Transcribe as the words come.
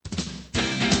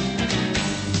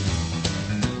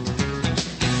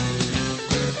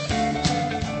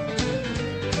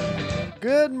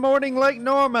Good morning, Lake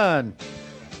Norman.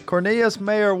 Cornelius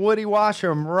Mayor Woody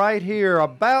Washam right here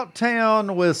about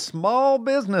town with small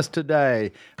business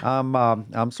today.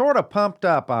 I'm sort of pumped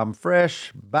up. I'm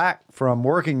fresh back from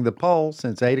working the polls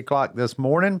since 8 o'clock this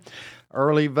morning.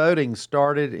 Early voting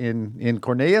started in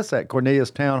Cornelius at Cornelius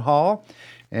Town Hall,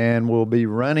 and we'll be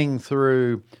running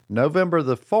through November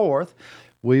the 4th.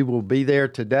 We will be there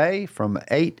today from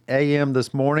 8 a.m.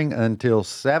 this morning until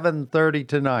 7:30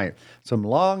 tonight. Some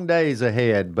long days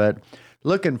ahead, but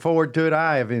looking forward to it.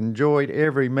 I have enjoyed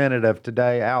every minute of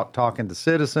today out talking to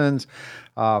citizens,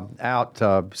 out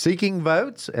seeking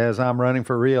votes as I'm running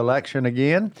for re-election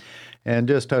again, and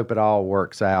just hope it all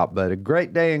works out. But a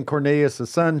great day in Cornelius. The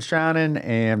sun's shining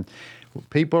and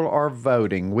people are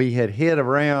voting. We had hit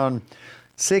around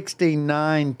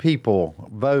 69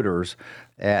 voters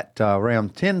at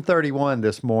around 10:31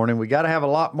 this morning. We got to have a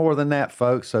lot more than that,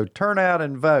 folks, so turn out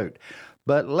and vote.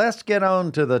 But let's get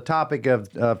on to the topic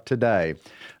of today.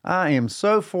 I am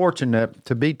so fortunate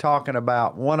to be talking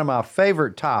about one of my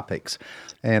favorite topics,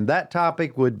 and that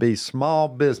topic would be small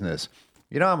business.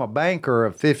 You know, I'm a banker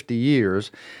of 50 years,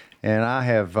 and I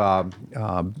have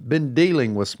been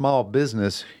dealing with small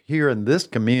business here in this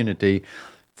community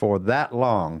for that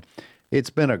long. It's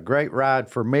been a great ride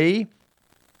for me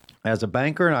as a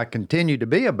banker, and I continue to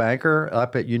be a banker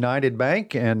up at United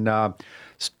Bank, and I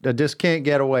just can't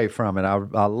get away from it.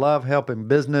 I love helping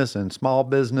business and small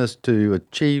business to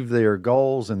achieve their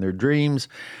goals and their dreams.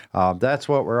 That's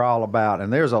what we're all about,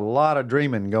 and there's a lot of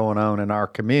dreaming going on in our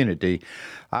community.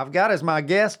 I've got as my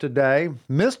guest today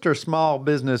Mr. Small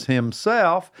Business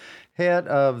himself, head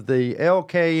of the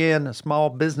LKN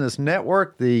Small Business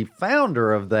Network, the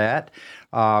founder of that.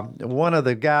 One of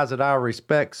the guys that I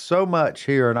respect so much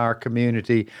here in our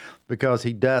community because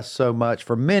he does so much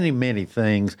for many, many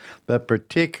things, but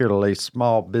particularly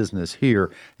small business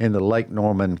here in the Lake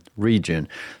Norman region.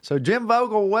 So, Jim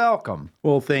Vogel, welcome.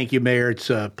 Well, thank you, Mayor. It's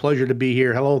a pleasure to be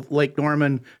here. Hello, Lake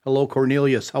Norman. Hello,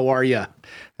 Cornelius. How are you?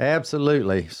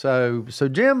 Absolutely. So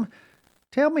Jim,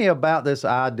 tell me about this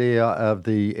idea of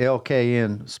the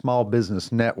LKN Small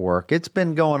Business Network. It's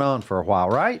been going on for a while,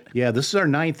 right? Yeah, this is our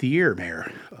 9th year,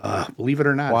 Mayor. Believe it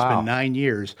or not, Wow. It's been 9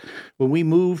 years. When we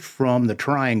moved from the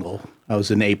Triangle, I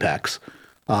was in Apex,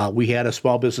 we had a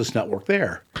small business network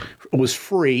there. It was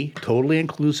free, totally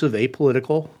inclusive,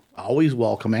 apolitical, always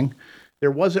welcoming.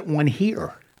 There wasn't one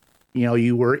here. You know,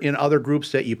 you were in other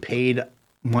groups that you paid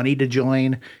money to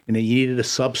join, and then you needed a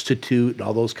substitute and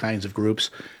all those kinds of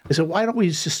groups. I said, why don't we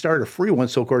just start a free one?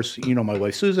 So, of course, you know, my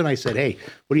wife, Susan, I said, hey,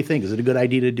 what do you think? Is it a good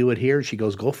idea to do it here? And she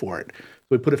goes, go for it. So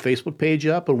we put a Facebook page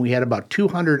up, and we had about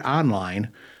 200 online.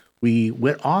 We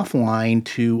went offline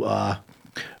to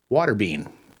Waterbean.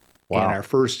 Wow. And our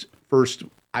first,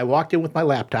 I walked in with my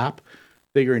laptop,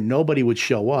 figuring nobody would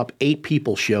show up. 8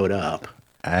 people showed up.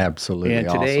 Absolutely. And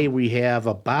today awesome. we have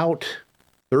about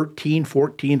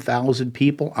 14,000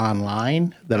 people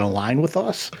online that align with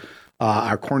us.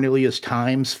 Our Cornelius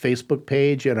Times Facebook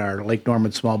page and our Lake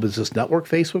Norman Small Business Network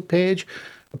Facebook page,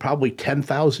 probably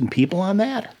 10,000 people on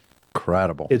that.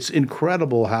 Incredible. It's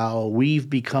incredible how we've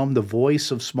become the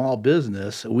voice of small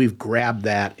business. We've grabbed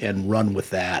that and run with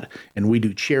that. And we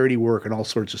do charity work and all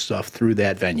sorts of stuff through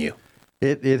that venue.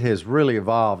 It has really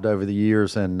evolved over the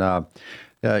years, and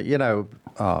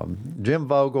Jim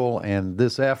Vogel and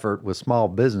this effort with small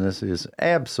business is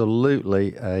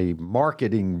absolutely a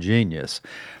marketing genius.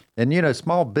 And, you know,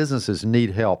 small businesses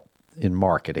need help in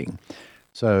marketing.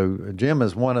 So Jim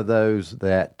is one of those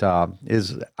that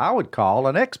is, I would call,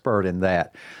 an expert in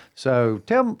that. So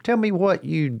tell me what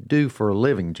you do for a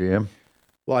living, Jim.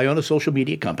 Well, I own a social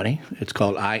media company. It's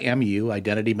called IMU,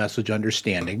 Identity Message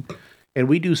Understanding. And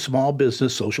we do small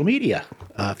business social media.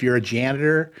 If you're a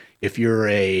janitor, if you're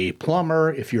a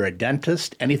plumber, if you're a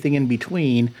dentist, anything in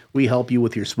between, we help you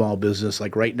with your small business.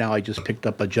 Like right now, I just picked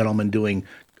up a gentleman doing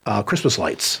Christmas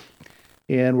lights.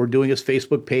 And we're doing his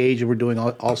Facebook page, and we're doing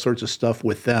all sorts of stuff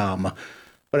with them.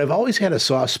 But I've always had a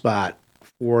soft spot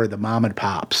for the mom and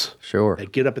pops. Sure.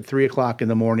 That get up at 3 o'clock in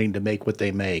the morning to make what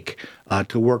they make,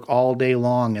 to work all day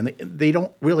long. And they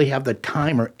don't really have the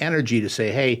time or energy to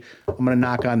say, hey, I'm going to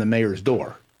knock on the mayor's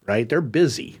door, right? They're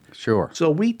busy. Sure. So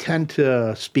we tend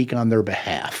to speak on their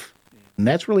behalf. And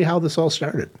that's really how this all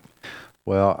started.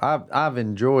 Well, I've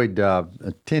enjoyed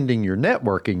attending your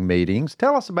networking meetings.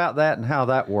 Tell us about that and how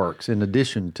that works in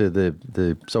addition to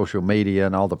the social media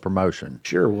and all the promotion.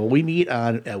 Sure. Well, we meet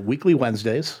on weekly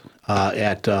Wednesdays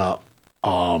at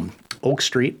Oak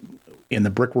Street in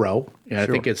the Brick Row. And I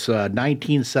think it's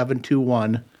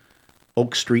 19721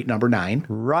 Oak Street, number 9.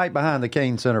 Right behind the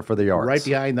Kane Center for the Arts. Right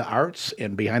behind the Arts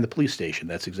and behind the police station.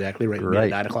 That's exactly right. Great. At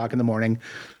 9 o'clock in the morning.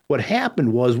 What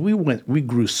happened was we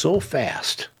grew so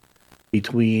fast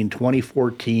between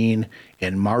 2014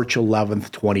 and March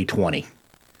 11th, 2020.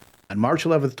 On March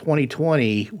 11th,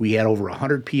 2020, we had over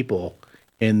 100 people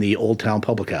in the Old Town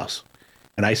Public House.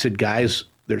 And I said, guys,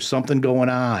 there's something going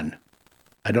on.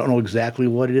 I don't know exactly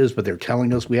what it is, but they're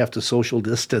telling us we have to social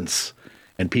distance.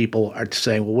 And people are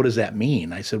saying, well, what does that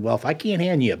mean? I said, well, if I can't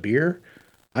hand you a beer,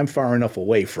 I'm far enough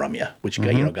away from you, which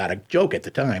got a joke at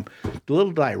the time.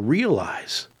 Little did I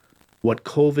realize what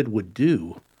COVID would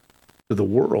do to the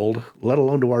world, let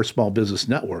alone to our small business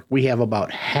network. We have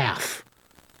about half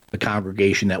the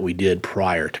congregation that we did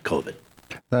prior to COVID.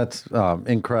 That's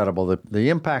incredible. The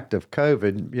impact of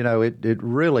COVID, it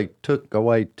really took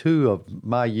away 2 of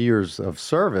my years of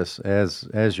service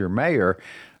as your mayor.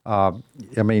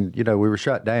 We were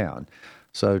shut down.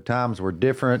 So times were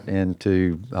different, and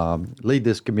to lead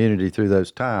this community through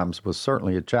those times was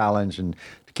certainly a challenge, and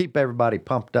to keep everybody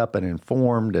pumped up and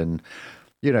informed. And,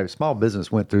 small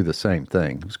business went through the same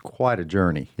thing. It was quite a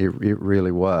journey. It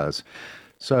really was.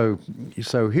 So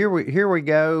here we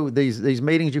go. These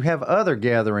meetings. You have other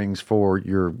gatherings for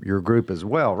your group as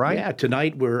well, right? Yeah.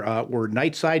 Tonight we're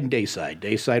night side and day side.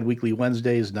 Day side weekly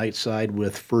Wednesdays, night side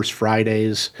with first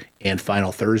Fridays and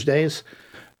final Thursdays.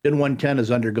 Bin 110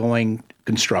 is undergoing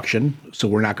construction, so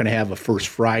we're not going to have a first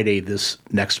Friday this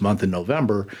next month in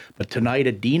November. But tonight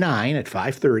at D9 at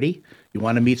 5:30, you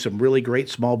want to meet some really great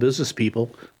small business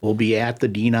people. We'll be at the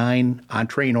D9 on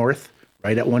Trey North.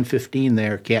 Right at 115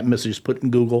 there. Can't miss it. Just put in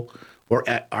Google or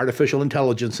at artificial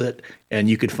intelligence it, and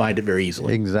you could find it very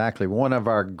easily. Exactly. One of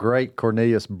our great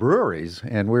Cornelius breweries,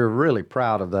 and we're really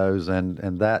proud of those. And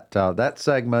that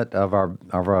segment of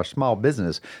our small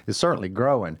business is certainly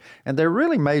growing. And they're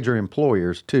really major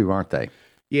employers too, aren't they?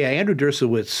 Yeah, Andrew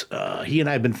Dersowitz, he and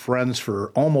I have been friends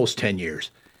for almost 10 years.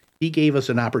 He gave us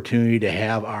an opportunity to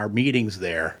have our meetings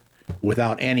there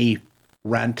without any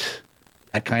rent,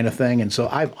 that kind of thing. And so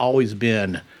I've always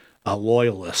been a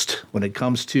loyalist when it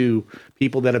comes to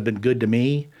people that have been good to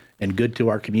me and good to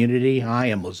our community. I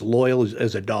am as loyal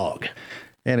as a dog.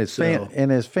 And it's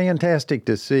fantastic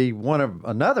to see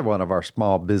another one of our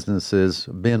small businesses,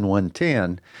 Bin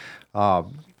 110,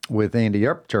 with Andy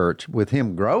Upchurch, with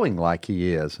him growing like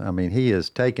he is. I mean, he has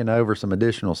taken over some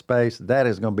additional space. That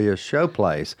is going to be a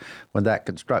showplace when that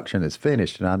construction is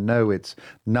finished. And I know it's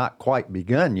not quite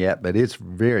begun yet, but it's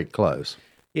very close.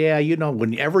 Yeah,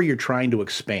 whenever you're trying to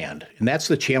expand, and that's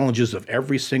the challenges of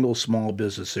every single small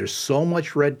business, there's so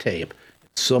much red tape,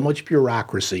 so much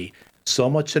bureaucracy, so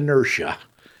much inertia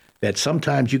that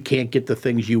sometimes you can't get the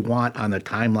things you want on the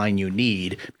timeline you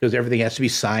need because everything has to be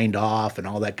signed off and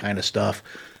all that kind of stuff.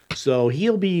 So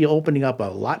he'll be opening up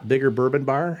a lot bigger bourbon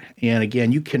bar. And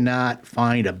again, you cannot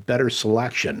find a better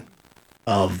selection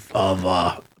of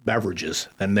beverages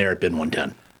than there at Bin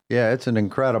 110. Yeah, it's an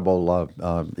incredible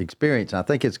experience. I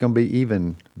think it's going to be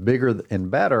even bigger and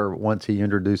better once he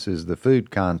introduces the food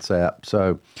concept.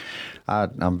 So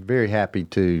I'm very happy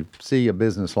to see a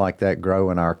business like that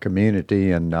grow in our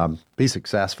community and be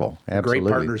successful. Absolutely. Great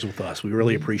partners with us. We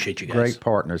really appreciate you guys. Great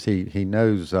partners. He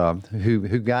knows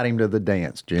who got him to the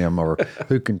dance, Jim, or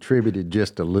who contributed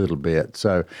just a little bit.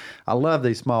 So I love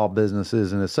these small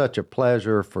businesses, and it's such a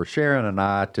pleasure for Sharon and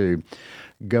I to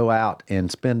go out and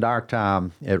spend our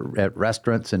time at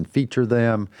restaurants and feature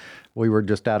them. We were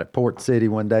just out at Port City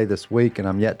one day this week, and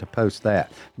I'm yet to post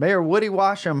that. Mayor Woody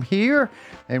Washam here,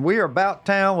 and we are about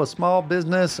town with small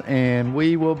business, and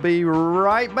we will be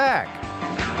right back.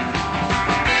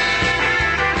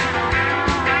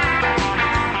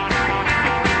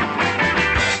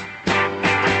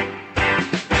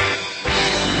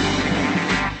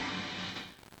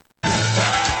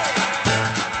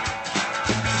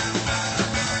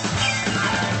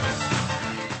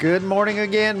 Good morning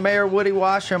again. Mayor Woody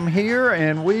Washam here,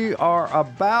 and we are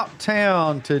about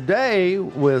town today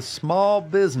with small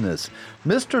business.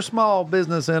 Mr. Small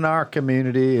Business in our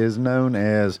community is known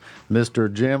as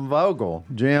Mr. Jim Vogel.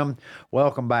 Jim,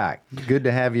 welcome back. Good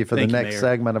to have you for the next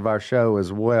segment of our show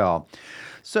as well.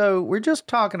 So we're just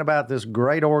talking about this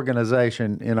great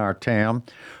organization in our town,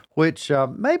 which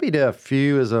maybe to a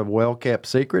few is a well-kept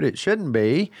secret. It shouldn't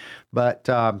be, but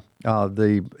the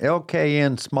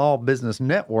LKN Small Business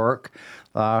Network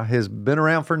has been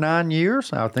around for 9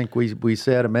 years, I think we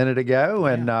said a minute ago.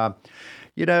 Yeah.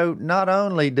 And, not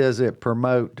only does it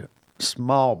promote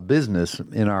small business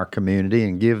in our community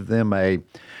and give them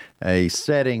a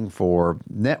setting for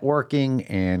networking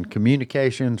and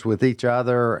communications with each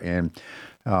other and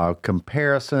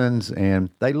comparisons, and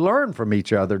they learn from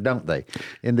each other, don't they,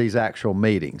 in these actual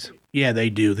meetings? Yeah, they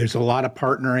do. There's a lot of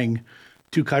partnering.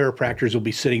 Two chiropractors will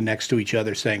be sitting next to each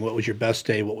other saying, what was your best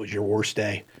day? What was your worst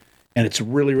day? And it's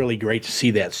really, really great to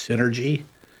see that synergy.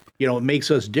 You know, what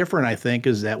makes us different, I think,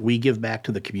 is that we give back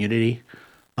to the community.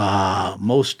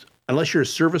 Unless you're a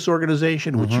service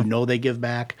organization, which you know they give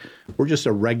back, we're just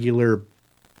a regular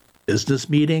business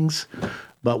meetings.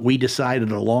 But we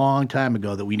decided a long time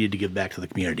ago that we need to give back to the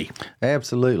community.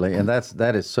 Absolutely, and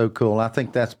that is so cool. I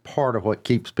think that's part of what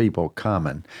keeps people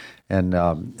coming, and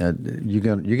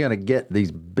you're gonna get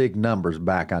these big numbers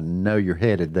back. I know you're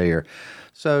headed there.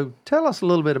 So tell us a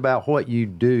little bit about what you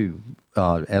do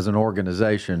as an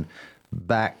organization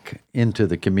back into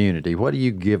the community. What do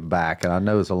you give back? And I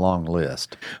know it's a long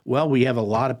list. Well, we have a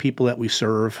lot of people that we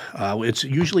serve. It's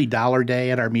usually $1 a day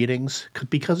at our meetings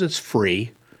because it's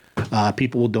free.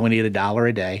 People will donate $1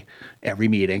 a day every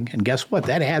meeting. And guess what?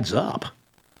 That adds up.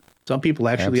 Some people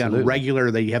actually on a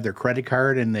regular, they have their credit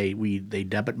card and they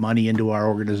debit money into our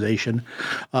organization.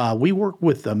 We work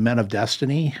with the Men of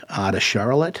Destiny out of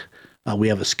Charlotte. We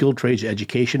have a skilled trades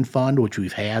education fund, which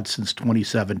we've had since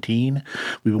 2017.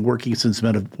 We've been working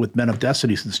with Men of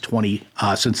Destiny since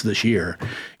this year.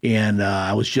 And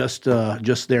I was just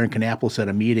there in Kannapolis at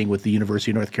a meeting with the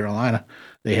University of North Carolina.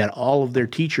 They had all of their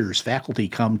teachers, faculty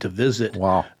come to visit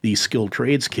these skilled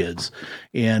trades kids.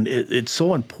 And it's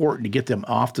so important to get them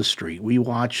off the street. We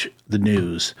watch the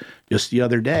news just the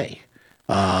other day,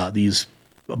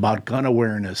 about gun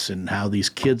awareness and how these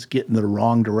kids get in the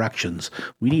wrong directions.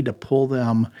 We need to pull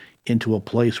them into a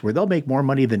place where they'll make more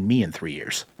money than me in 3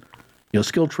 years. You know,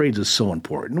 skilled trades is so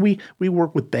important. We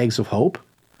work with Bags of Hope.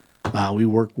 We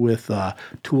work with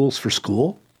Tools for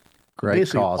School. Great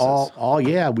basically causes.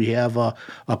 We have a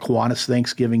Kiwanis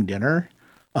Thanksgiving dinner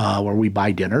where we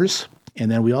buy dinners. And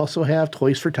then we also have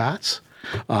Toys for Tots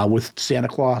with Santa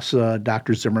Claus,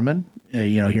 Dr. Zimmerman,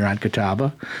 here on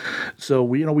Catawba. So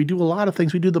we do a lot of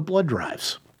things. We do the blood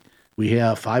drives. We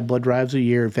have 5 blood drives a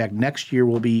year. In fact, next year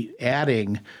we'll be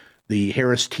adding the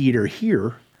Harris Teeter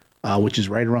here, which is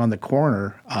right around the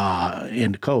corner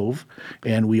in Cove.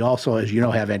 And we also, as you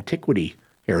know, have Antiquity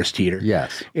Harris Teeter.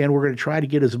 Yes. And we're going to try to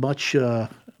get as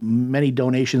many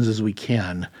donations as we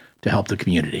can to help the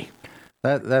community.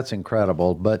 That's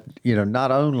incredible. But,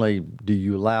 not only do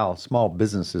you allow small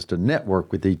businesses to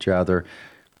network with each other,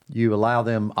 you allow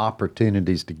them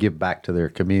opportunities to give back to their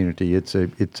community. It's a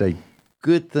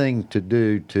good thing to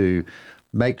do to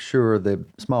make sure that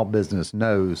small business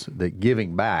knows that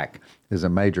giving back is a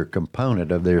major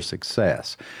component of their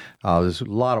success. There's a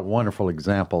lot of wonderful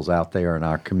examples out there in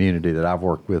our community that I've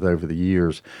worked with over the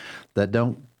years that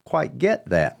don't quite get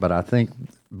that. But I think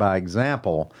by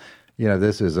example,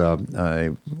 this is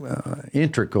a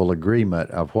integral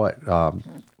agreement of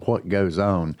what goes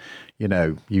on.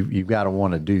 You've got to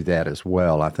want to do that as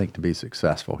well, I think, to be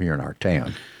successful here in our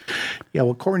town. Yeah,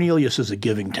 well, Cornelius is a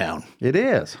giving town. It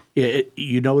is.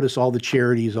 You notice all the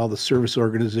charities, all the service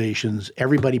organizations,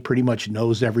 everybody pretty much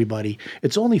knows everybody.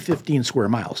 It's only 15 square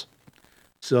miles.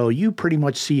 So you pretty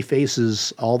much see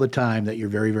faces all the time that you're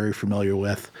very, very familiar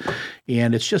with.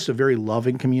 And it's just a very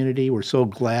loving community. We're so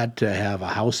glad to have a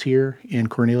house here in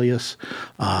Cornelius.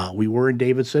 We were in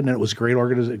Davidson, and it was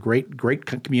a great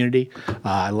community.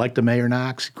 I like the Mayor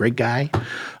Knox, great guy.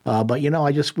 But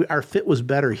our fit was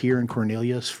better here in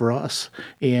Cornelius for us,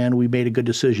 and we made a good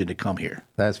decision to come here.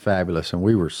 That's fabulous, and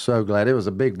we were so glad. It was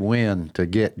a big win to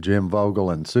get Jim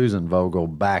Vogel and Susan Vogel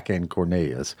back in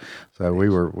Cornelius. So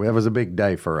it was a big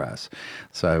day for us.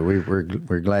 So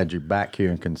we're glad you're back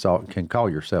here and can call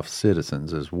yourself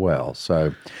citizens as well.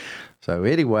 So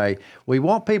anyway, we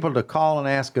want people to call and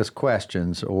ask us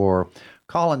questions or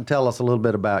call and tell us a little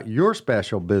bit about your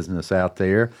special business out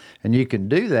there. And you can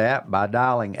do that by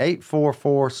dialing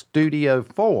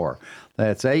 844-STUDIO-4.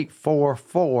 That's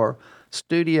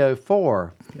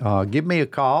 844-STUDIO-4. Give me a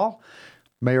call.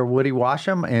 Mayor Woody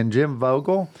Washam and Jim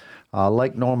Vogel,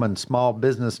 Lake Norman Small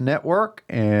Business Network,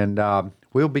 and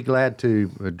we'll be glad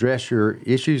to address your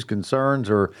issues, concerns,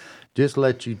 or just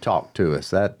let you talk to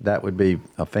us. That would be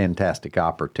a fantastic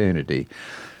opportunity.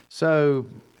 So,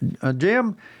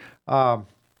 Jim, a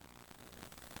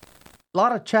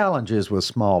lot of challenges with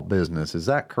small business. Is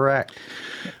that correct?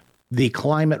 The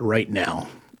climate right now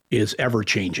is ever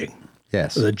changing.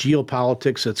 Yes. The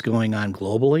geopolitics that's going on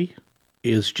globally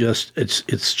is just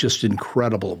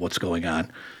incredible what's going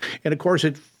on. And of course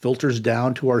it filters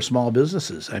down to our small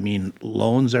businesses. I mean,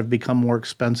 loans have become more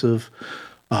expensive.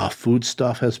 Food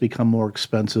stuff has become more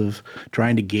expensive.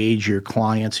 Trying to gauge your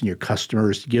clients and your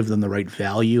customers to give them the right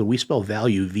value. We spell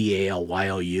value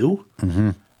V-A-L-Y-O-U. Mm-hmm.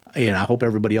 and I hope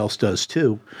everybody else does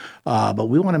too. But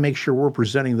we want to make sure we're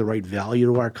presenting the right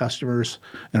value to our customers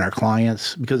and our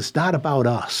clients, because it's not about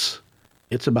us.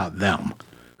 It's about them.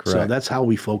 Correct. So that's how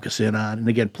we focus in on. And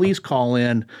again, please call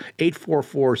in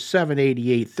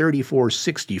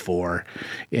 844-788-3464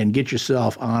 and get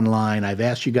yourself online. I've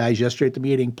asked you guys yesterday at the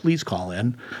meeting, please call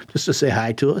in just to say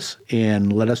hi to us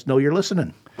and let us know you're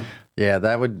listening. Yeah,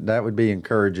 that would be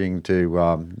encouraging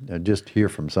to just hear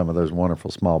from some of those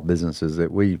wonderful small businesses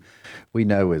that we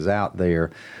know is out there.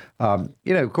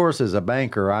 Of course, as a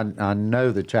banker, I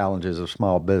know the challenges of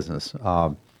small business.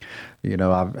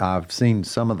 I've seen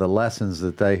some of the lessons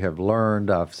that they have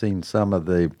learned. I've seen some of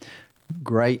the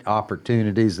great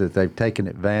opportunities that they've taken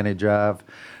advantage of.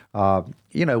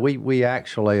 We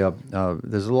actually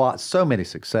there's so many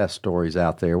success stories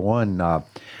out there. One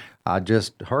I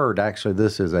just heard, actually,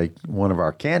 this is one of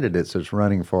our candidates that's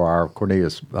running for our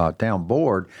Cornelius town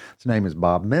board. His name is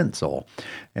Bob Menzel.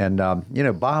 And,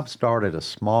 Bob started a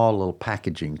small little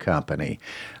packaging company,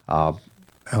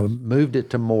 moved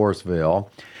it to Mooresville,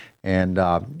 and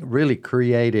really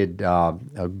created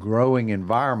a growing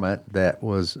environment that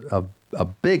was a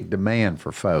big demand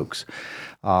for folks.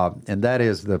 And that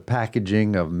is the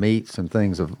packaging of meats and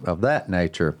things of that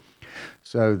nature.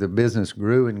 So the business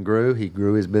grew and grew. He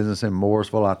grew his business in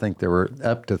Mooresville. I think there were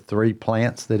up to 3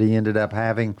 plants that he ended up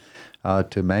having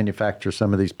to manufacture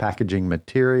some of these packaging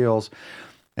materials.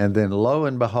 And then lo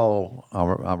and behold,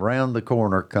 around the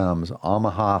corner comes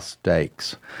Omaha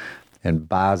Steaks and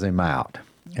buys him out.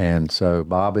 And so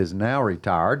Bob is now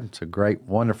retired. It's a great,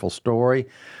 wonderful story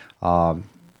and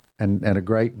a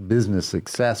great business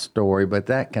success story. But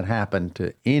that can happen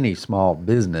to any small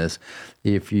business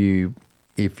if you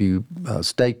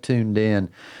stay tuned in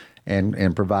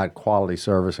and provide quality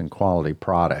service and quality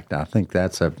product. I think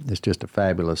it's just a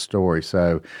fabulous story.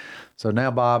 So now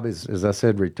Bob is, as I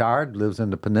said, retired, lives in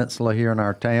the peninsula here in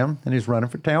our town, and he's running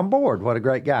for town board. What a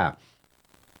great guy.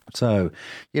 So,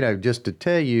 just to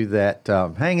tell you that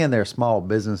hang in there, small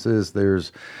businesses.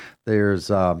 There's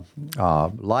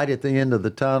light at the end of the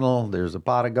tunnel. There's a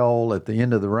pot of gold at the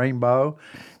end of the rainbow.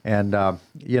 And,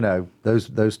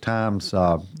 those times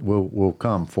will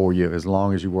come for you as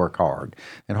long as you work hard.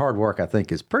 And hard work, I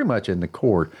think, is pretty much at the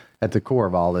core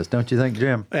of all this. Don't you think,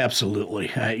 Jim?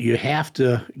 Absolutely. You have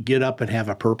to get up and have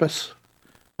a purpose.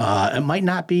 It might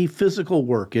not be physical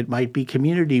work. It might be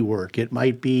community work. It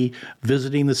might be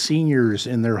visiting the seniors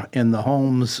in the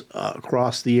homes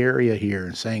across the area here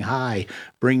and saying hi,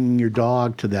 bringing your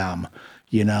dog to them.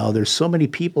 There's so many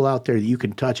people out there that you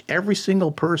can touch. Every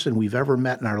single person we've ever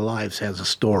met in our lives has a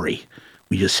story.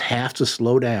 We just have to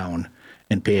slow down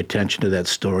and pay attention to that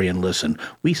story and listen.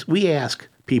 We ask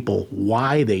people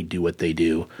why they do what they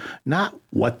do, not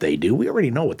what they do. We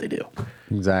already know what they do.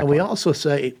 Exactly. And we also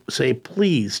say,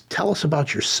 please tell us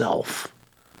about yourself.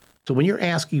 So when you're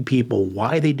asking people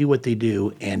why they do what they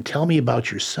do and tell me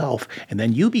about yourself, and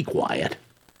then you be quiet,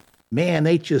 man,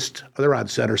 they're on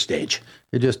center stage.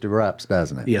 It just erupts,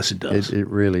 doesn't it? Yes, it does. It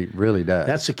really, really does.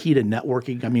 That's the key to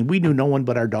networking. I mean, we knew no one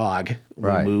but our dog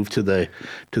when we moved to the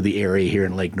area here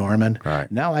in Lake Norman.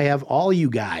 Right. Now I have all you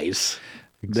guys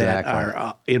that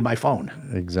are in my phone.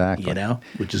 Exactly.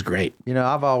 Which is great.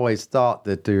 I've always thought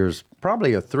that there's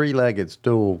probably a 3-legged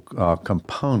stool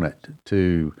component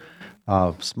to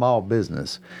small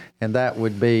business, and that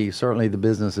would be certainly the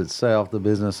business itself, the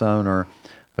business owner,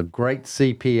 a great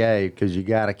CPA, because you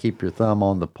got to keep your thumb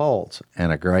on the pulse,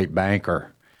 and a great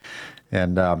banker.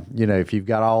 And, if you've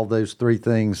got all those 3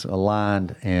 things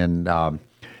aligned and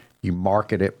you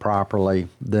market it properly,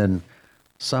 then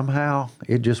somehow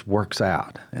it just works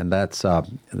out. And that's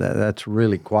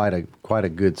really quite a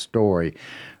good story.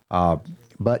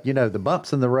 But, the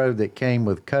bumps in the road that came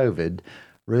with COVID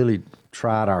really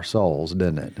tried our souls,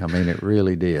 didn't it? I mean, it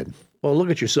really did. Well, look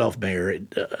at yourself, Mayor.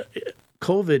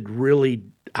 COVID really,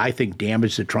 I think,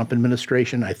 damaged the Trump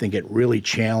administration. I think it really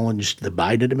challenged the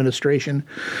Biden administration.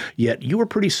 Yet you were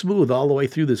pretty smooth all the way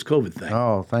through this COVID thing.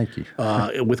 Oh, thank you.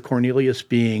 With Cornelius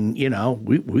being,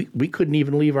 we couldn't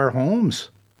even leave our homes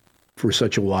for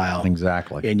such a while.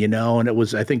 Exactly. And, and it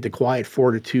was, I think, the quiet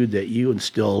fortitude that you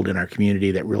instilled in our community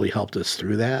that really helped us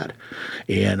through that.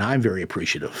 And I'm very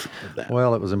appreciative of that.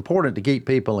 Well, it was important to keep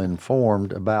people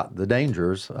informed about the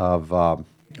dangers of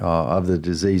the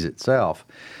disease itself.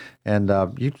 And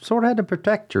you sort of had to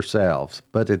protect yourselves.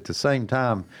 But at the same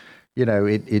time,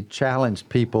 it challenged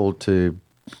people to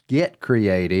get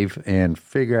creative and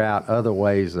figure out other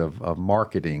ways of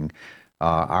marketing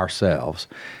ourselves.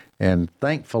 And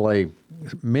thankfully,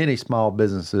 many small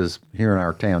businesses here in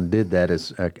our town did that.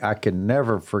 I can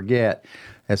never forget,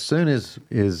 as soon as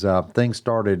things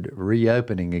started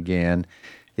reopening again,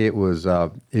 it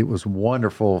was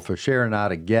wonderful for Sharon and I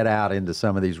to get out into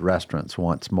some of these restaurants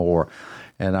once more.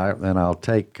 And I'll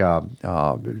take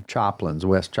Choplin's,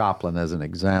 Wes Choplin, as an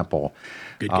example.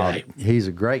 Good guy. He's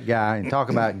a great guy, and talk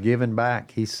about giving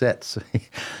back. He sets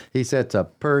a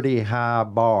pretty high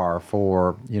bar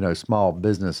for small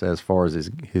business as far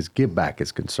as his give back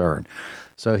is concerned.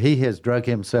 So he has drug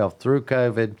himself through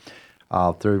COVID,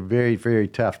 through very, very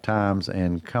tough times,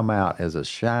 and come out as a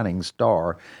shining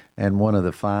star and one of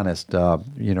the finest,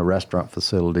 restaurant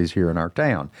facilities here in our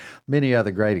town. Many other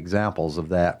great examples of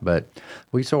that, but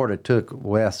we sort of took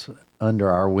Wes under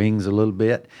our wings a little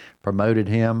bit, promoted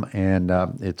him, and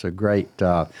it's a great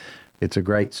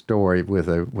story with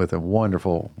a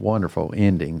wonderful, wonderful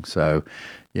ending. So,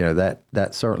 that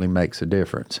certainly makes a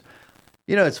difference.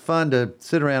 It's fun to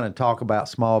sit around and talk about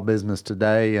small business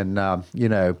today, and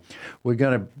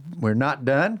we're not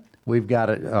done. We've got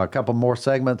a couple more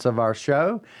segments of our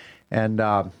show,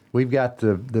 and we've got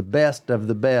the best of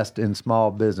the best in small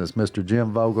business. Mr.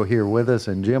 Jim Vogel here with us,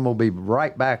 and Jim will be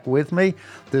right back with me.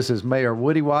 This is Mayor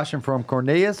Woody Washam from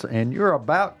Cornelius, and you're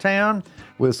about town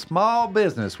with small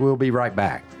business. We'll be right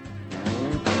back.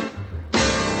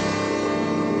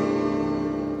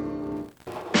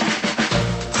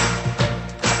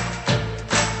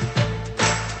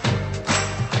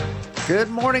 Good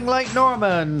morning, Lake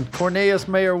Norman. Cornelius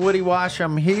Mayor Woody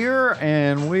Washam here,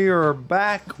 and we are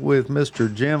back with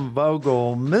Mr. Jim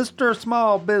Vogel, Mr.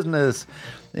 Small Business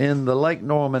in the Lake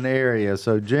Norman area.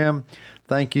 So, Jim,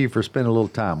 thank you for spending a little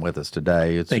time with us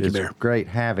today. Thank you, Mayor. Great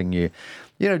having you.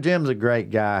 Jim's a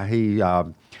great guy.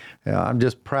 I'm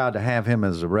just proud to have him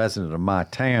as a resident of my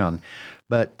town.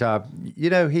 But,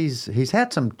 he's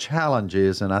had some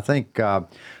challenges, and I think I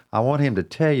want him to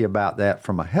tell you about that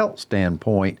from a health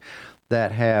standpoint,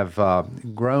 that have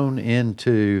grown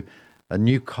into a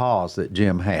new cause that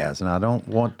Jim has. And I don't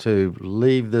want to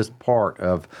leave this part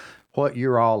of what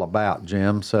you're all about,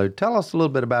 Jim. So tell us a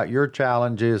little bit about your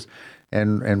challenges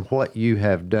and what you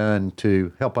have done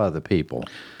to help other people.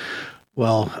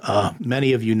 Well,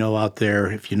 many of you know out there,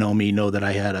 if you know me, know that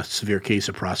I had a severe case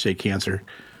of prostate cancer.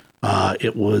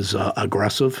 It was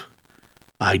aggressive.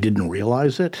 I didn't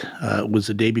realize it. It was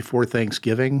the day before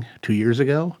Thanksgiving 2 years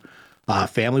ago.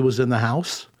 Family was in the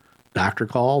house. Doctor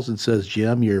calls and says,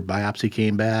 Jim, your biopsy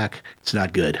came back. It's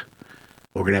not good.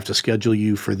 We're going to have to schedule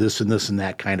you for this and this and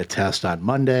that kind of test on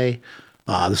Monday.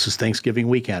 This is Thanksgiving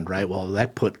weekend, right? Well,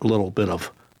 that put a little bit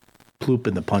of ploop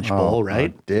in the punch bowl,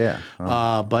 right? Yeah.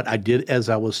 But I did as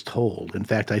I was told. In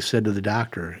fact, I said to the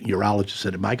doctor, urologist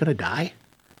said, am I going to die?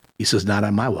 He says, not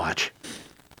on my watch.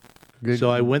 Good, so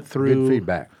I went through good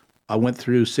feedback. I went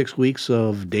through 6 weeks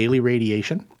of daily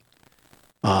radiation.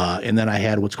 And then I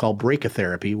had what's called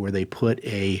brachytherapy, where they put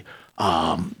a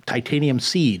titanium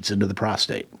seeds into the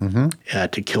prostate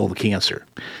to kill the cancer.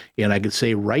 And I could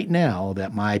say right now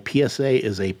that my PSA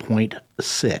is a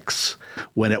 0.6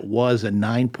 when it was a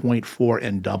 9.4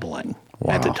 and doubling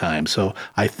at the time. So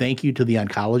I thank you to the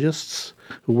oncologists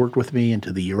who worked with me and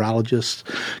to the urologists.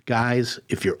 Guys,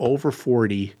 if you're over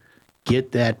 40,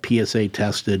 get that PSA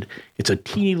tested. It's a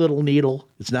teeny little needle.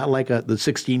 It's not like the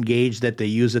 16 gauge that they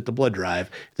use at the blood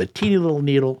drive. It's a teeny little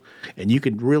needle, and you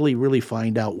can really, really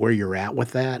find out where you're at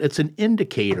with that. It's an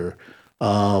indicator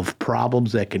of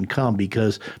problems that can come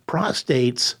because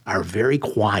prostates are very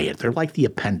quiet. They're like the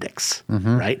appendix,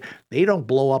 right? They don't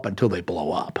blow up until they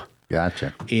blow up.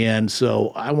 Gotcha. And so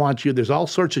I want you, there's all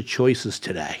sorts of choices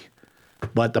today,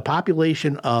 but the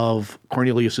population of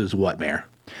Cornelius is what, Mayor?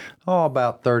 Oh,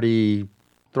 about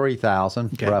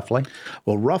 33,000, roughly.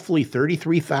 Well, roughly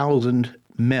 33,000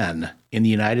 men in the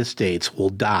United States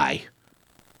will die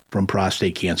from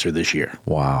prostate cancer this year.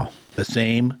 Wow. The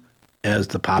same as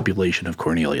the population of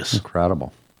Cornelius.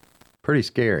 Incredible. Pretty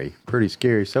scary. Pretty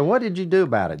scary. So what did you do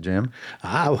about it, Jim?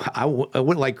 I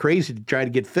went like crazy to try to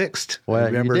get fixed. Well,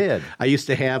 Remember, you did. I used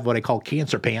to have what I call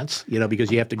cancer pants,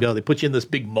 because you have to go. They put you in this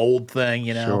big mold thing,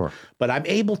 Sure. But I'm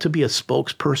able to be a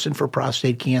spokesperson for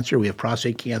prostate cancer. We have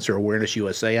Prostate Cancer Awareness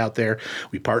USA out there.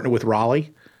 We partner with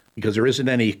Raleigh because there isn't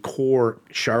any core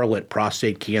Charlotte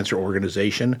prostate cancer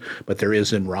organization, but there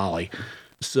is in Raleigh.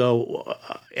 So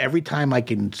every time I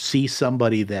can see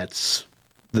somebody that's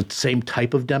the same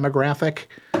type of demographic,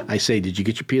 I say, did you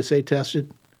get your PSA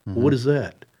tested? Well, what is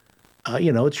that?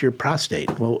 It's your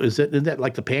prostate. Well, isn't that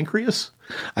like the pancreas?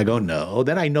 I go, no.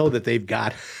 Then I know that they've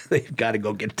got to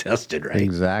go get tested, right?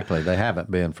 Exactly. They haven't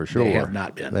been for sure. They have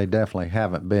not been. They definitely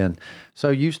haven't been. So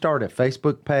you start a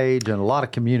Facebook page and a lot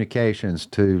of communications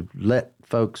to let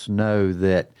folks know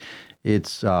that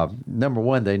it's, number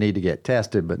one, they need to get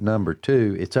tested, but number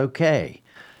two, it's okay.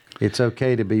 It's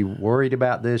okay to be worried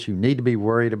about this. You need to be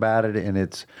worried about it, and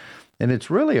it's And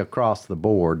it's really across the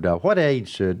board. What age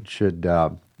should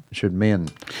men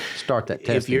start that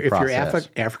testing process? If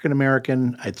you're African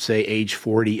American, I'd say age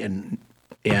 40 and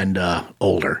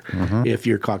older. If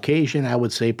you're Caucasian, I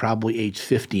would say probably age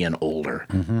 50 and older.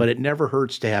 But it never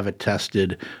hurts to have it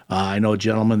tested. I know a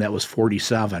gentleman that was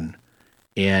 47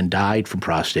 and died from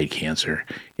prostate cancer.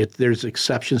 There's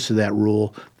exceptions to that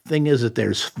rule. Thing is that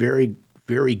there's very,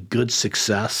 very good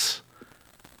success,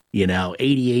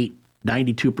 88,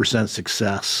 92%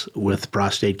 success with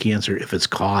prostate cancer if it's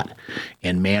caught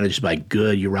and managed by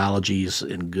good urologies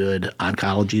and good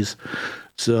oncologies.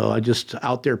 So I just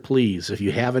out there, please, if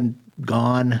you haven't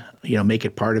gone, make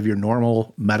it part of your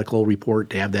normal medical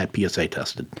report to have that PSA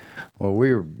tested. Well,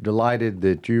 we're delighted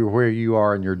that you're where you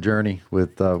are in your journey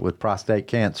with prostate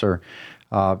cancer.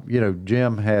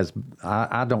 Jim has,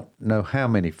 I don't know how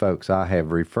many folks I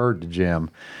have referred to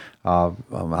Jim. I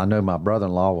know my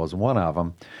brother-in-law was one of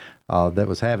them that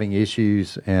was having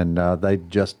issues, and they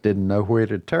just didn't know where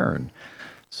to turn.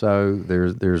 So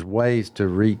there's ways to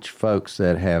reach folks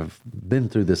that have been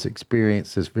through this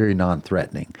experience that's very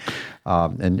non-threatening,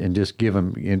 and just give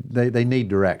them, they need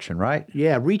direction, right?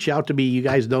 Yeah, reach out to me. You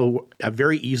guys know I'm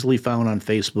very easily found on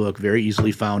Facebook, very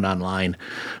easily found online.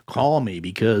 Call me,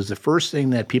 because the first thing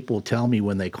that people tell me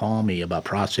when they call me about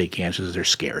prostate cancer is they're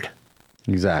scared.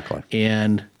 Exactly.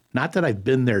 And not that I've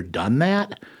been there, done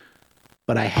that,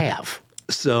 but I have.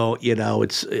 So,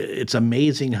 it's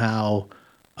amazing how,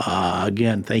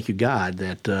 again, thank you, God,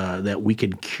 that we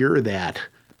can cure that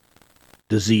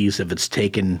disease if it's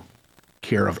taken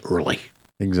care of early.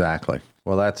 Exactly.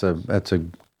 Well, that's a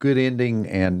good ending,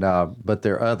 and but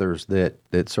there are others that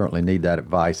certainly need that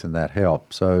advice and that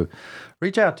help. So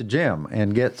reach out to Jim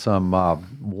and get some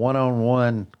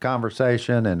one-on-one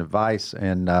conversation and advice,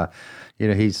 and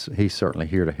he's certainly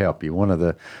here to help you. One of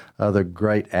the other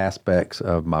great aspects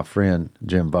of my friend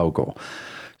Jim Vogel.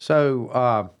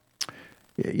 So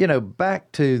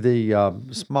back to the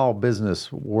small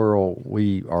business world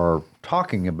we are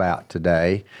talking about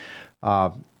today.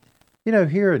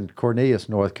 Here in Cornelius,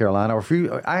 North Carolina, or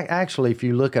if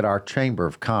you look at our Chamber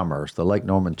of Commerce, the Lake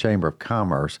Norman Chamber of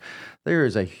Commerce, there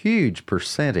is a huge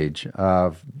percentage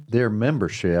of their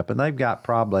membership, and they've got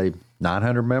probably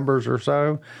 900 members or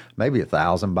so, maybe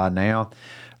 1,000 by now,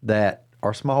 that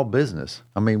are small business.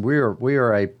 I mean, we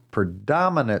are a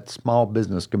predominant small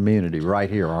business community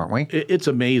right here, aren't we? It's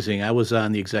amazing. I was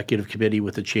on the executive committee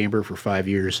with the Chamber for 5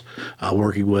 years,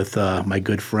 working with my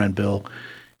good friend Bill.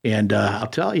 And I'll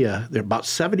tell you, they're about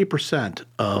 70%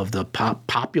 of the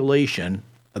population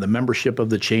of the membership of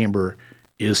the Chamber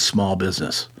is small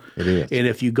business. It is. And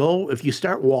if you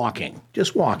start walking,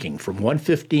 just walking from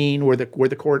 115 where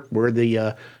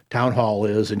the town hall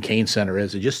is and Kane Center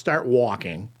is, and just start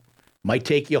walking. Might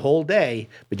take you a whole day,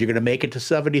 but you're going to make it to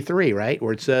 73, right?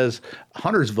 Where it says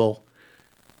Huntersville.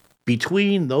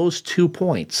 Between those 2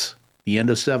 points, the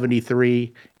end of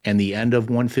 73 and the end of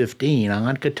 115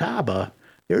 on Catawba,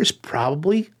 there's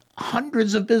probably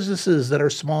hundreds of businesses that are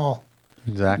small.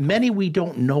 Exactly. Many we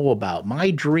don't know about.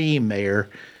 My dream, Mayor,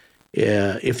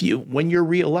 when you're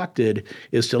reelected,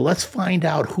 is to let's find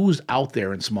out who's out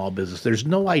there in small business. There's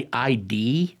no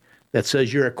ID that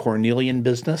says you're a Cornelian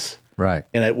business. Right.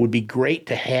 And it would be great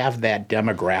to have that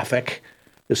demographic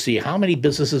to see how many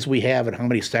businesses we have and how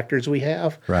many sectors we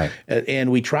have. Right. And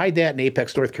we tried that in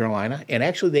Apex, North Carolina. And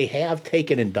actually, they have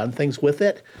taken and done things with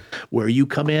it where you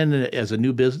come in as a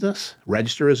new business,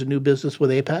 register as a new business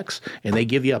with Apex, and they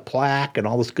give you a plaque and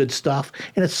all this good stuff.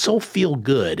 And it's so feel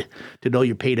good to know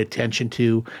you're paid attention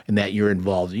to and that you're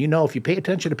involved. If you pay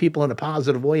attention to people in a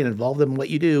positive way and involve them in what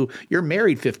you do, you're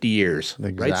married 50 years.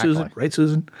 Exactly. Right,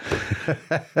 Susan?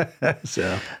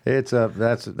 So that's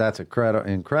a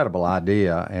incredible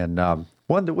idea, and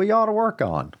one that we ought to work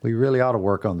on. We really ought to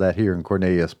work on that here in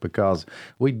Cornelius, because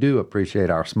we do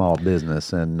appreciate our small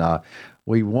business, and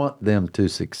we want them to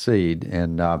succeed.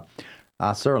 And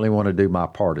I certainly want to do my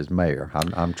part as mayor.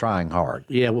 I'm trying hard.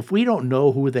 Yeah, well, if we don't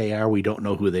know who they are, we don't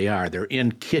know who they are. They're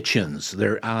in kitchens.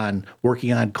 They're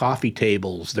working on coffee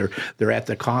tables. They're at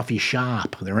the coffee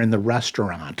shop. They're in the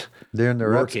restaurant. They're in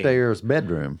their upstairs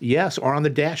bedroom. Yes, or on the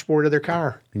dashboard of their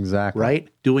car. Exactly. Right?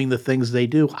 Doing the things they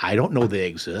do. I don't know they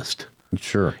exist.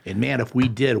 Sure. And man, if we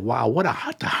did, wow,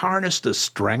 to harness the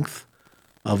strength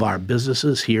of our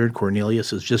businesses here in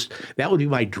Cornelius that would be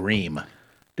my dream.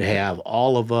 To have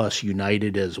all of us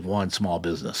united as one small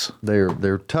business.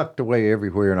 They're tucked away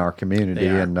everywhere in our community,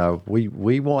 and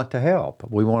we want to help.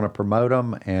 We want to promote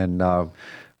them, and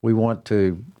we want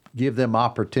to give them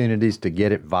opportunities to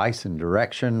get advice and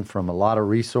direction from a lot of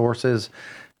resources.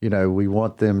 We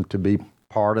want them to be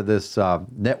part of this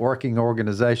networking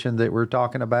organization that we're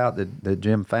talking about that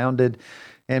Jim founded.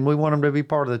 And we want them to be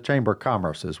part of the Chamber of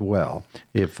Commerce as well,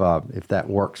 if that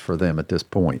works for them at this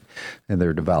point in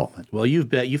their development. Well,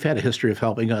 you've had a history of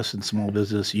helping us in small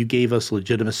business. You gave us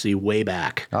legitimacy way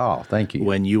back. Oh, thank you.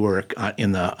 When you were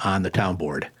on the town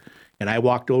board, and I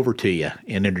walked over to you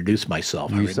and introduced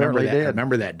myself. You certainly did. I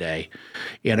remember that day.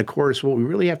 And of course, what we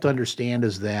really have to understand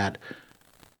is that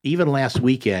even last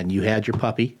weekend, you had your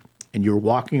puppy. And you were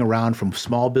walking around from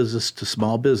small business to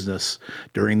small business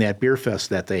during that beer fest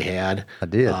that they had. I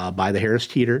did. By the Harris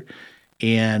Teeter,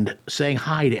 and saying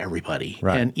hi to everybody.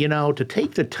 Right. And, to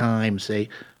take the time, say,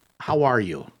 how are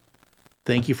you?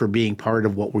 Thank you for being part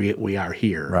of what we are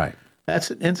here. Right.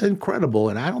 It's incredible,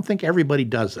 and I don't think everybody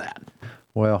does that.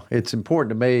 Well, it's important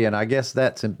to me, and I guess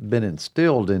that's been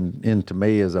instilled into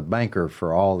me as a banker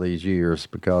for all these years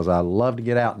because I love to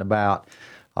get out and about.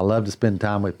 I love to spend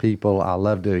time with people. I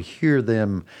love to hear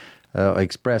them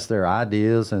express their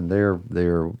ideas and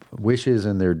their wishes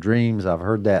and their dreams. I've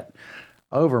heard that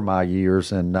over my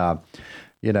years, and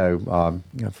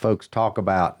folks talk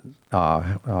about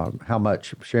how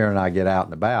much Sharon and I get out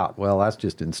and about. Well, that's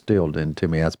just instilled into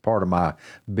me. That's part of my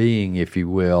being, if you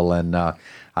will, and I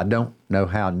don't know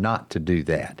how not to do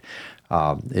that.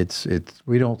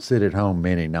 We don't sit at home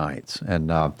many nights,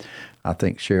 and I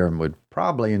think Sharon would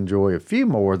probably enjoy a few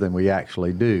more than we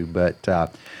actually do,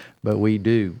 but we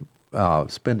do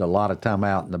spend a lot of time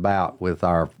out and about with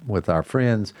our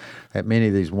friends at many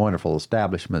of these wonderful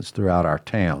establishments throughout our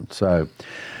town. So,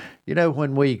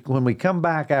 when we come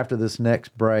back after this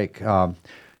next break, I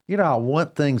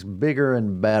want things bigger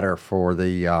and better for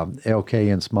the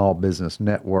LKN Small Business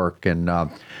Network, and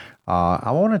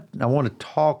I want to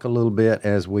talk a little bit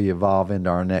as we evolve into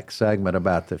our next segment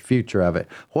about the future of it.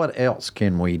 What else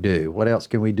can we do? What else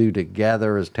can we do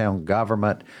together as town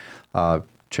government,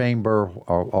 chamber,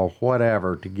 or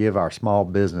whatever to give our small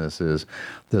businesses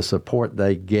the support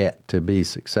they get to be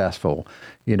successful,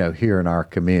 here in our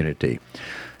community?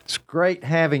 It's great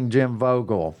having Jim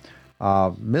Vogel,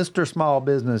 Mr. Small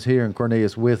Business here in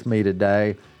Cornelius with me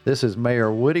today. This is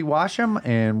Mayor Woody Washam,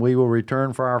 and we will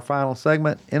return for our final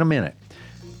segment in a minute.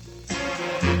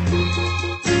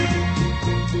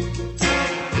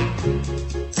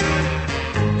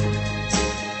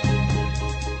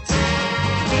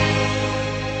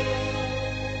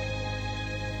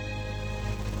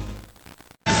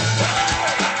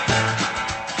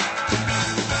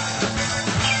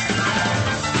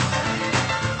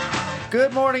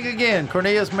 Good morning again.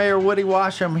 Cornelius Mayor Woody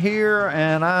Washam here,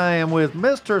 and I am with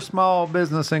Mr. Small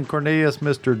Business in Cornelius,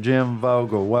 Mr. Jim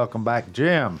Vogel. Welcome back,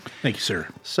 Jim. Thank you, sir.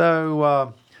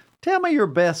 So, tell me your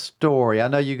best story. I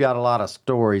know you got a lot of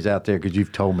stories out there because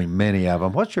you've told me many of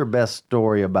them. What's your best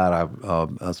story about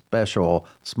a special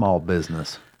small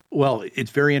business? Well,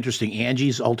 it's very interesting.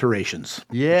 Angie's Alterations.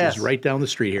 Yes. Which is right down the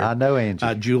street here. I know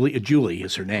Angie. Julie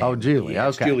is her name. Oh, Julie. Yeah,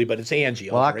 okay. It's Julie, but it's Angie.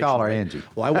 Well, I call her Angie.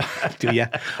 Well,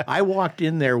 I walked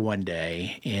in there one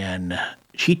day, and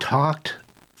she talked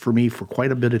for me for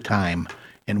quite a bit of time,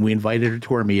 and we invited her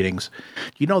to our meetings.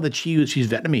 You know that she's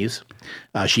Vietnamese.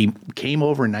 She came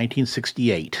over in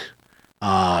 1968.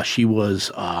 She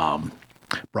was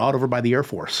brought over by the Air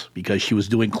Force because she was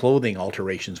doing clothing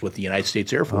alterations with the United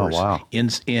States Air Force in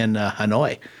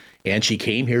Hanoi. And she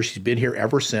came here. She's been here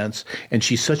ever since. And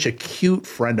she's such a cute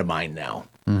friend of mine now.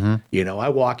 Mm-hmm. I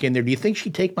walk in there. Do you think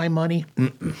she'd take my money?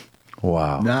 Mm-mm.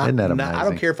 Wow. Isn't that amazing? I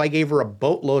don't care if I gave her a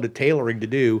boatload of tailoring to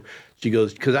do. She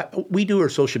goes, because we do her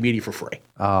social media for free.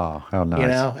 Oh, how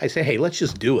nice. I say, hey, let's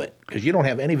just do it because you don't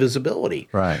have any visibility.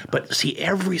 Right. But see,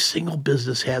 every single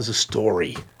business has a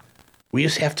story. We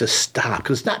just have to stop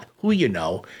because it's not who you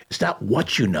know. It's not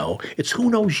what you know. It's who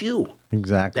knows you.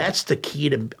 Exactly. That's the key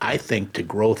to, I think, to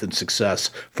growth and success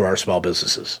for our small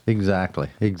businesses. Exactly.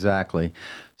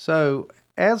 So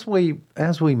as we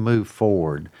move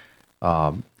forward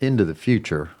into the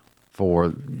future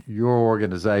for your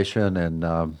organization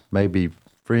and maybe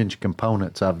fringe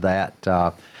components of that,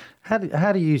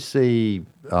 how do you see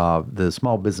the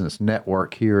small business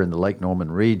network here in the Lake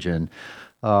Norman region?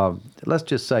 Let's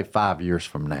just say 5 years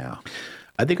from now.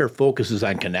 I think our focus is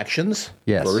on connections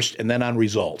first and then on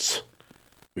results.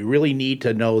 We really need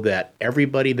to know that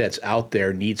everybody that's out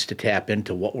there needs to tap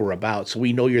into what we're about so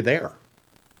we know you're there.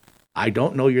 I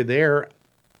don't know you're there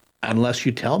unless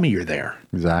you tell me you're there.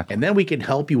 Exactly. And then we can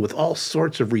help you with all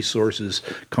sorts of resources,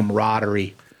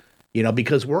 camaraderie,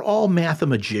 because we're all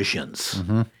mathematicians.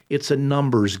 Mm-hmm. It's a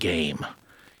numbers game.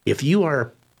 If you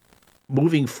are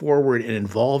moving forward and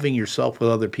involving yourself with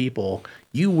other people,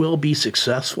 you will be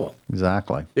successful.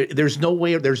 Exactly. There's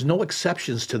no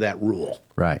exceptions to that rule.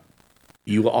 Right.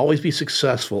 You will always be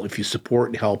successful if you support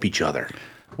and help each other.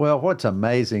 Well, what's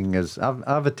amazing is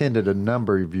I've attended a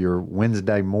number of your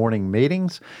Wednesday morning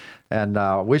meetings, and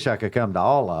I wish I could come to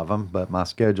all of them, but my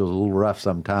schedule's a little rough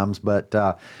sometimes. But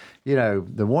the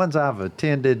ones I've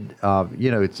attended,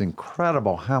 it's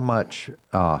incredible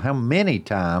how many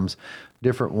times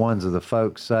different ones of the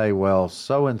folks say, well,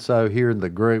 so-and-so here in the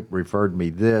group referred me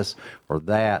this or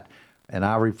that, and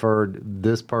I referred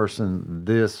this person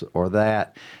this or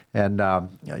that. And,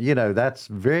 that's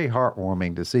very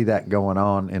heartwarming to see that going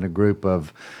on in a group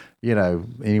of,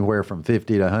 anywhere from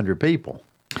 50 to 100 people.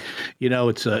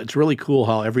 It's really cool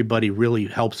how everybody really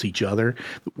helps each other.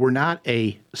 We're not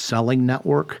a selling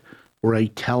network. We're a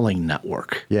telling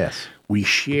network. Yes. We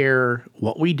share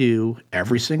what we do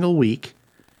every single week.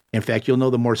 In fact, you'll know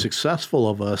the more successful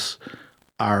of us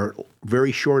are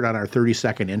very short on our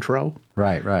 30-second intro.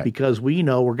 Right. Because we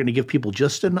know we're going to give people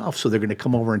just enough so they're going to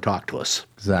come over and talk to us.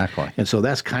 Exactly. And so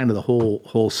that's kind of the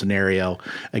whole scenario.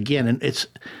 Again, and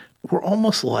we're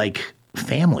almost like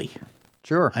family.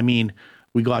 Sure. I mean,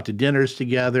 we go out to dinners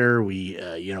together. We,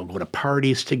 go to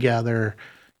parties together.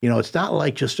 It's not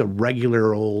like just a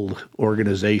regular old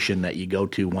organization that you go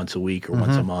to once a week or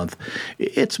once a month.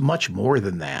 It's much more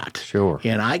than that. Sure.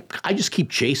 And I just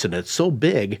keep chasing it. It's so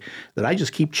big that I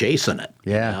just keep chasing it.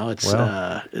 Yeah.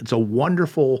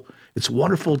 It's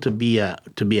wonderful to be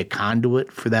a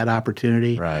conduit for that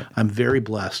opportunity. Right. I'm very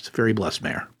blessed,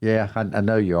 Mayor. Yeah, I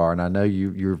know you are, and I know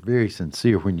you're very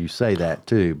sincere when you say that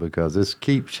too, because this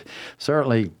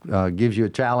certainly gives you a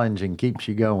challenge and keeps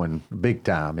you going big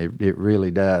time. It really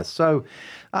does. So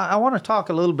I want to talk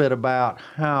a little bit about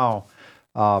how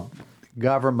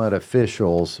government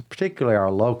officials, particularly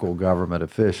our local government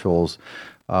officials,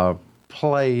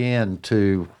 play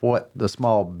into what the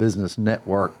small business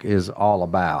network is all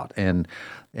about, and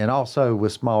also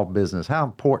with small business, how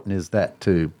important is that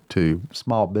to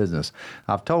small business?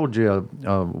 I've told you,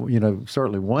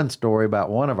 certainly one story about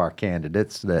one of our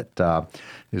candidates that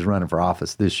is running for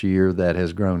office this year that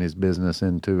has grown his business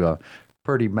into a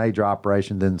pretty major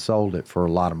operation, then sold it for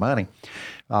a lot of money.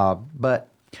 But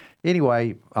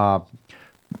anyway.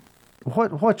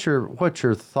 What's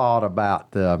your thought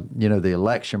about the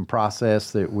election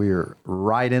process that we're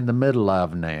right in the middle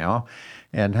of now,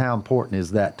 and how important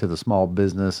is that to the small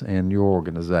business and your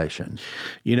organization?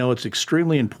 It's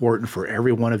extremely important for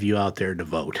every one of you out there to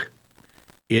vote.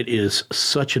 It is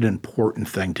such an important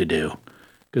thing to do,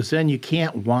 because then you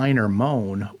can't whine or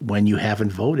moan when you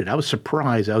haven't voted. I was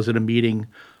surprised. I was at a meeting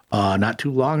not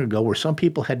too long ago where some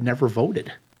people had never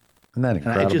voted. Isn't that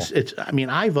incredible?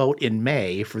 I vote in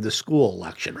May for the school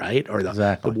election, right? Or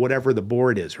whatever the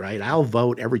board is, right? I'll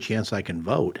vote every chance I can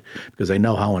vote because I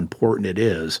know how important it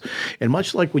is. And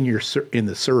much like when you're in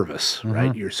the service,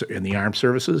 right? You're in the armed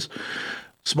services.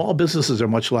 Small businesses are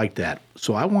much like that.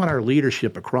 So I want our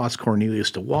leadership across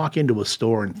Cornelius to walk into a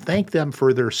store and thank them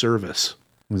for their service.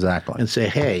 Exactly. And say,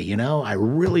 hey, I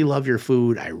really love your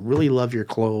food. I really love your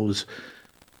clothes.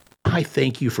 I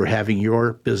thank you for having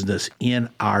your business in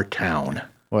our town.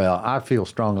 Well, I feel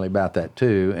strongly about that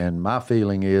too, and my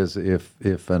feeling is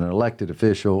if an elected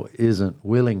official isn't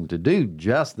willing to do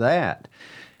just that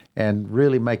and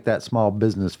really make that small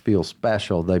business feel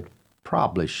special, they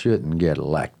probably shouldn't get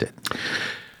elected.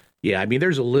 Yeah,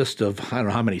 there's a list of, I don't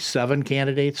know how many, 7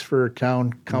 candidates for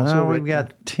town council? No, we've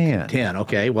got 10. 10,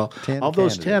 okay. Well, 10 of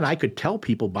those 10, I could tell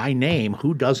people by name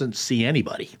who doesn't see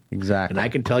anybody. Exactly. And I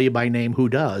can tell you by name who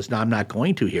does. Now, I'm not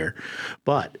going to here,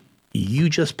 but you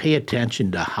just pay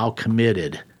attention to how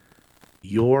committed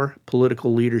your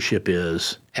political leadership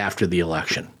is after the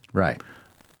election. Right.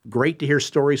 Great to hear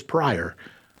stories prior.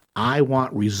 I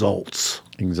want results.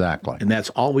 Exactly. And that's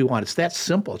all we want. It's that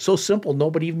simple. It's so simple,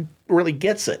 nobody even really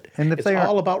gets it. And it's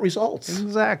all about results.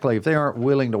 Exactly. If they aren't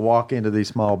willing to walk into these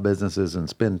small businesses and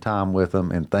spend time with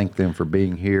them and thank them for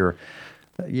being here,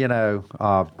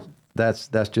 that's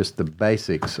just the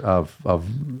basics of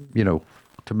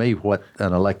to me, what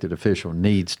an elected official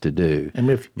needs to do. And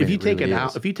if you take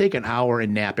an hour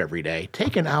and nap every day,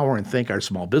 take an hour and thank our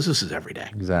small businesses every day.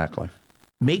 Exactly.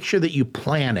 Make sure that you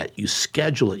plan it, you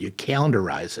schedule it, you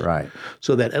calendarize it. Right.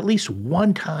 So that at least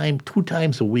 1 time, 2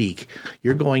 times a week,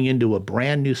 you're going into a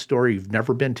brand new store you've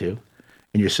never been to,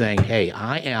 and you're saying, hey,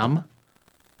 I am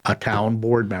a town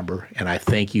board member, and I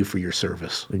thank you for your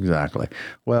service. Exactly.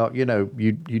 Well, you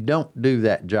don't do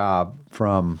that job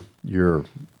from your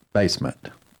basement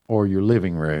or your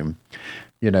living room.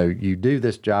 You do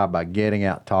this job by getting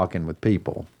out talking with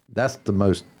people. That's the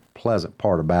most pleasant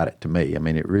part about it to me. I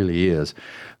mean, it really is.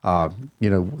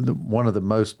 One of the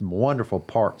most wonderful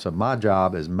parts of my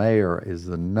job as mayor is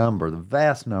the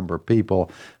vast number of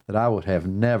people that I would have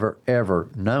never, ever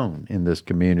known in this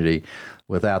community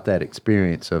without that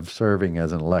experience of serving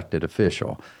as an elected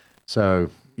official.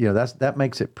 So, that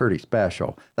makes it pretty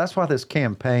special. That's why this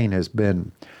campaign has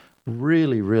been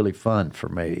really, really fun for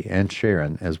me and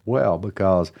Sharon as well,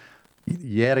 because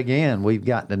yet again, we've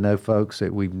gotten to know folks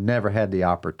that we've never had the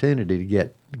opportunity to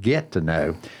get to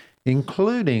know,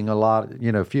 including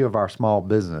a few of our small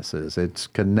businesses. It's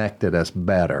connected us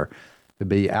better to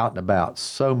be out and about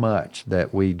so much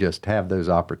that we just have those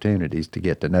opportunities to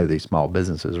get to know these small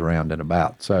businesses around and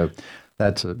about. So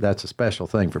that's a special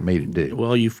thing for me to do.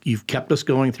 Well, you've kept us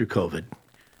going through COVID.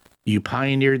 You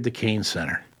pioneered the Kane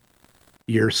Center.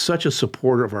 You're such a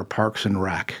supporter of our Parks and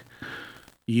Rec.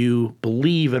 You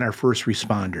believe in our first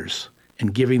responders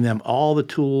and giving them all the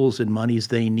tools and monies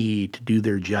they need to do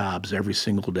their jobs every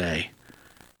single day.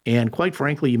 And quite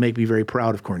frankly, you make me very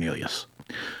proud of Cornelius.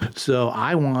 So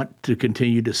I want to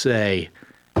continue to say,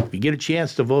 if you get a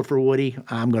chance to vote for Woody,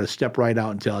 I'm going to step right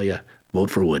out and tell you, vote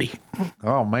for Woody.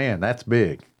 Oh, man, that's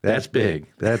big. That's big.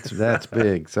 That's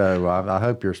big. So I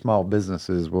hope your small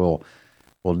businesses will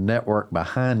network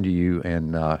behind you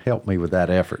and help me with that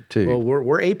effort too. Well,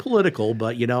 we're apolitical,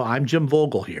 but I'm Jim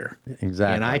Vogel here.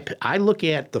 Exactly. And I look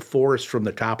at the forest from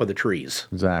the top of the trees.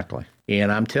 Exactly.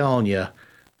 And I'm telling you,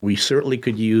 we certainly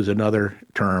could use another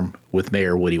term with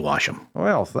Mayor Woody Washam.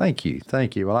 Well, thank you.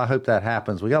 Well, I hope that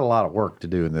happens. We got a lot of work to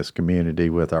do in this community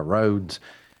with our roads.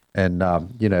 And,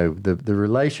 the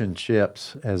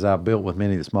relationships, as I've built with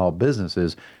many of the small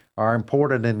businesses, are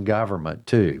important in government,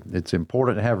 too. It's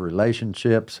important to have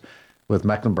relationships with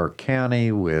Mecklenburg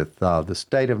County, with the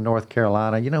state of North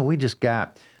Carolina. We just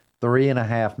got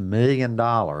 $3.5 million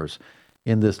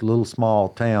in this little small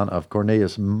town of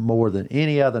Cornelius, more than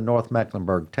any other North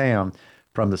Mecklenburg town,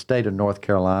 from the state of North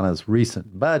Carolina's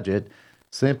recent budget,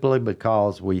 simply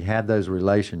because we had those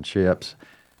relationships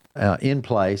in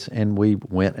place and we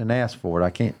went and asked for it. I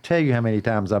can't tell you how many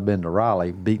times I've been to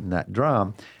Raleigh beating that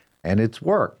drum, and it's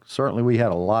worked. Certainly we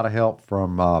had a lot of help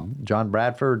from John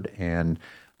Bradford and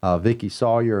Vicki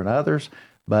Sawyer and others,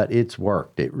 but it's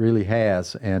worked. It really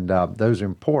has, and those are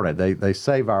important. They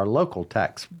save our local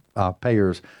tax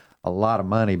payers a lot of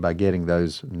money by getting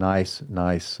those nice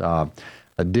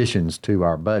additions to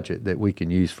our budget that we can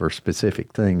use for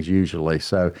specific things usually.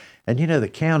 So, and the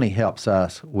county helps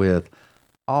us with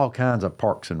all kinds of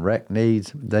parks and rec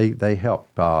needs. They help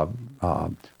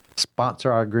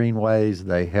sponsor our greenways.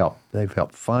 They've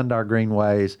helped fund our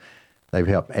greenways. They've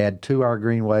helped add to our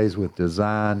greenways with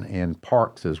design and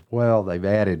parks as well. They've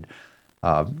added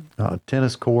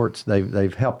tennis courts.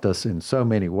 They've helped us in so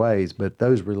many ways, but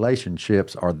those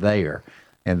relationships are there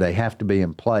and they have to be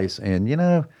in place. And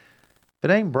if it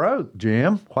ain't broke,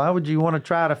 Jim, why would you want to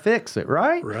try to fix it,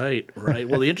 right? Right.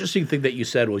 Well, the interesting thing that you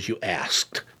said was you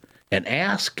asked. And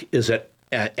ask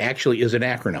actually is an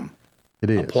acronym. It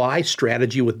is. Apply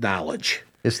strategy with knowledge.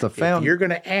 It's the If you're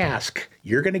going to ask,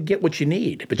 you're going to get what you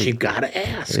need, but you've got to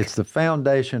ask. It's the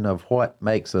foundation of what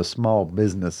makes a small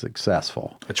business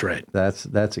successful. That's right.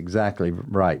 That's exactly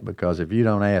right, because if you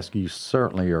don't ask, you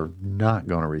certainly are not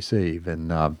going to receive, and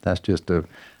that's just a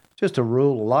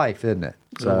rule of life, isn't it?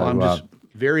 So I'm just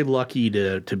very lucky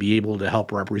to be able to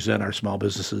help represent our small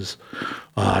businesses,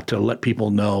 to let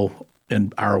people know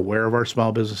and are aware of our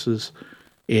small businesses.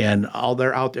 And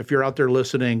if you're out there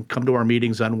listening, come to our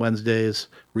meetings on Wednesdays,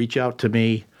 reach out to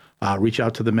me, reach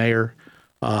out to the mayor.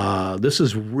 This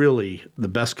is really the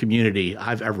best community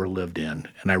I've ever lived in,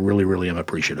 and I really, really am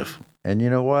appreciative. And you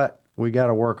know what? We got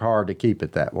to work hard to keep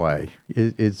it that way.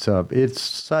 It's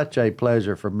such a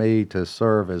pleasure for me to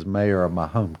serve as mayor of my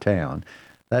hometown.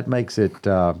 That makes the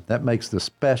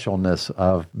specialness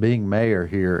of being mayor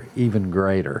here even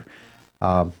greater.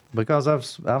 Because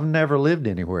I've never lived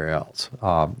anywhere else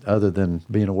other than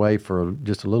being away for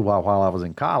just a little while I was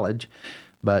in college.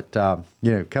 But,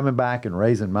 coming back and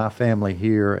raising my family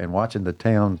here and watching the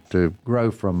town to grow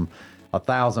from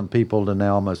 1,000 people to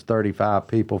now almost 35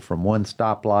 people, from one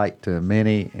stoplight to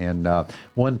many, and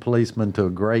one policeman to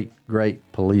a great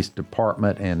police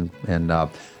department, and our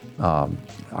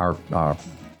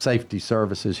safety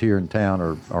services here in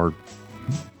town are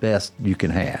best you can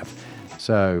have.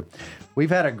 So we've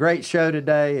had a great show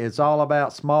today. It's all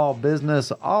about small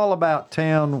business, all about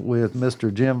town with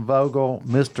Mr. Jim Vogel,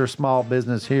 Mr. Small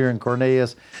Business here in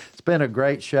Cornelius. It's been a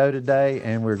great show today,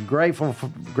 and we're grateful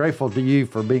to you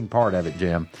for being part of it,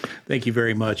 Jim. Thank you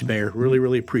very much, Mayor. Really,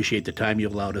 really appreciate the time you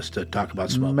allowed us to talk about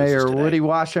small business Mayor today. Woody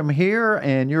Washam here,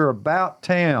 and you're about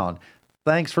town.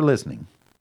 Thanks for listening.